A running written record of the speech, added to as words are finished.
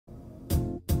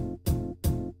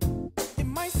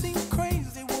might seem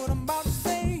crazy what I'm about to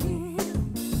say.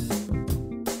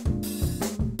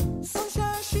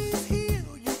 Sunshine, she's here,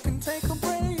 you can take a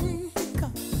break.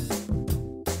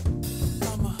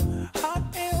 I'm a hot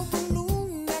air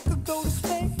balloon that could go to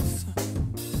space.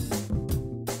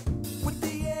 With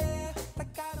the air,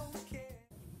 like I don't care.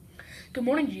 Good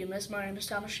morning, GMS. My name is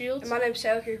Thomas Shields. And my name is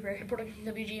Taylor Cooper. Reporting from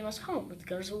WGMS home with the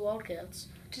Gunnersville Wildcats.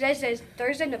 Today's day is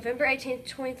Thursday, November 18th,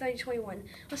 2021.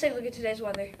 Let's take a look at today's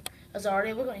weather. As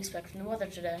already, we're going to expect from the weather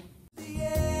today. The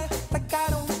air, like I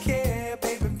don't care,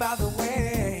 baby, by the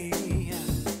way.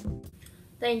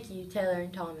 Thank you, Taylor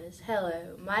and Thomas.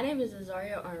 Hello, my name is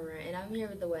Azario Armour, and I'm here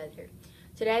with the weather.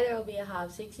 Today there will be a high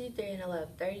of 63 and a low of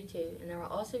 32, and there will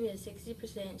also be a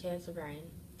 60% chance of rain.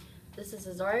 This is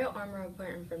Azario Armour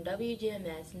reporting from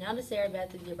WGMS. Now to Sarah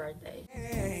Beth with your birthday.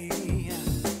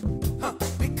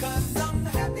 Because I'm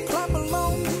happy. Clap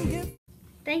along.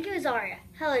 Thank you, Azaria.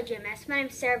 Hello, GMS. My name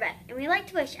is Sarah Beth, and we'd like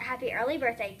to wish a happy early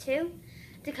birthday to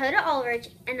Dakota Aldridge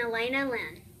and Elena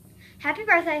Lynn. Happy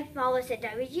birthday from all of us at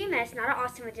WGMS, not at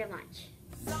Austin with your lunch.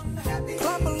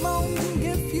 Clap along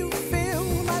if you feel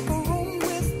like a room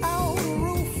without a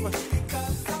roof.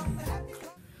 Because I'm happy.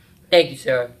 Thank you,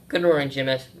 Sarah. Good morning,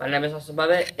 GMS. My name is Austin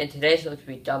Bobbitt, and today's going to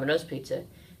be Domino's Pizza,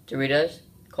 Doritos,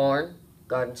 corn,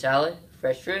 garden salad,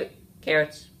 fresh fruit,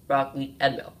 carrots, broccoli,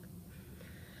 and milk.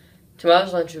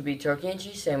 Tomorrow's lunch will be turkey and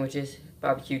cheese sandwiches,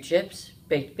 barbecue chips,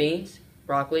 baked beans,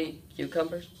 broccoli,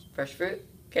 cucumbers, fresh fruit,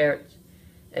 carrots,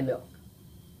 and milk.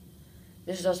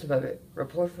 This is Austin Bobbitt,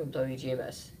 report from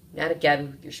WGMS. Now to Gabby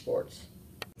with your sports.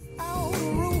 Out a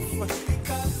roof.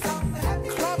 Because I'm happy.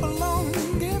 Clap along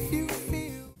if you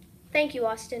feel. Thank you,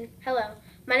 Austin. Hello,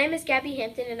 my name is Gabby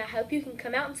Hampton, and I hope you can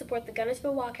come out and support the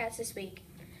Gunnersville Wildcats this week.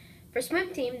 For swim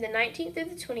team, the 19th through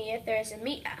the 20th, there is a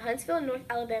meet at Huntsville, North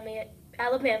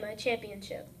Alabama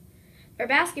Championship. For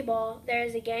basketball, there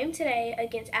is a game today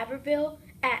against Abbeville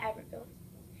at Abbeville.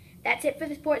 That's it for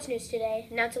the sports news today.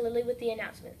 Now to Lily with the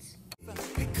announcements.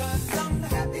 Because I'm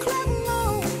happy. Clap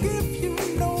along if you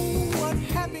know what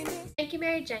happiness. Thank you,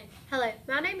 Mary Jane. Hello,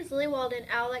 my name is Lily Walden,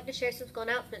 and I would like to share some school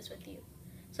announcements with you.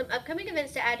 Some upcoming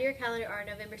events to add to your calendar are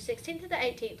November 16th to the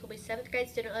 18th will be 7th grade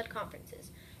student-led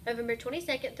conferences. November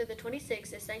 22nd through the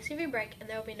 26th is Thanksgiving break, and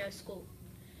there will be no school.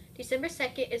 December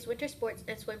 2nd is winter sports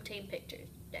and swim team picture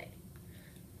day.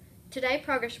 Today,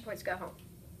 progress reports go home.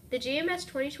 The GMS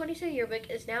 2022 yearbook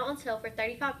is now on sale for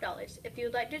 $35. If you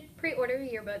would like to pre-order a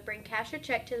yearbook, bring cash or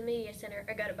check to the media center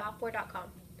or go to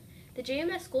buy4.com. The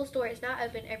GMS school store is now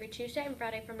open every Tuesday and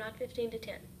Friday from 9:15 to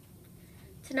 10.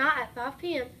 Tonight at 5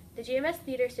 p.m., the GMS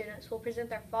theater students will present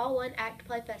their Fall 1 Act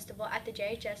Play Festival at the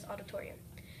JHS Auditorium.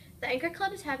 The Anchor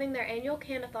Club is having their annual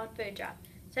Can-a-thon food drive.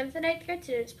 7th and 8th grade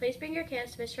students, please bring your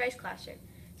cans to Miss Trey's classroom.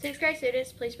 6th grade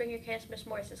students, please bring your cans to Miss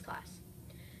Morris's class.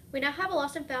 We now have a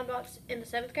lost and found box in the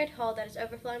 7th grade hall that is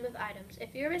overflowing with items.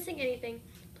 If you are missing anything,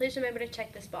 please remember to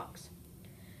check this box.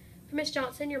 For Miss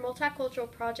Johnson, your multicultural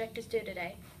project is due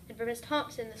today. And for Miss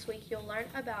Thompson this week, you'll learn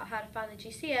about how to find the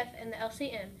GCF and the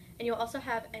LCM, and you'll also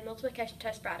have a multiplication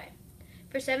test Friday.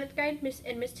 For 7th grade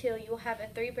and Miss Teal, you will have a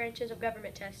 3 branches of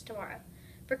government test tomorrow.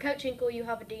 For Coach Hinkle, you'll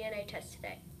have a DNA test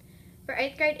today. For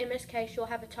 8th grade and Miss Case, you'll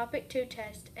have a Topic 2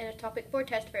 test and a Topic 4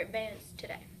 test for advanced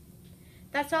today.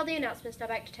 That's all the announcements. Now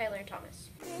back to Taylor and Thomas.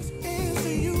 This is to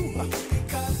you.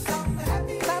 Because I'm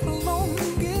happy. Clap along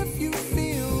if you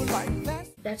feel like that.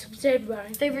 That's up to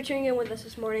everybody. Thank you for tuning in with us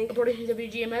this morning. Reporting from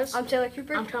WGMS. I'm Taylor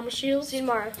Cooper. I'm Thomas Shields. See you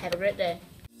tomorrow. Have a great day.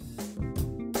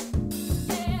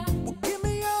 Well, give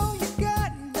me all you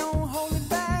got and don't hold it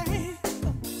back.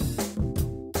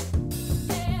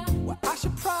 Well, I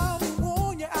should probably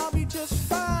warn you I'll be just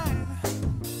fine.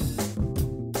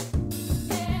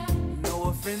 No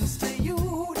offense to you,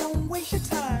 don't waste your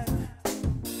time.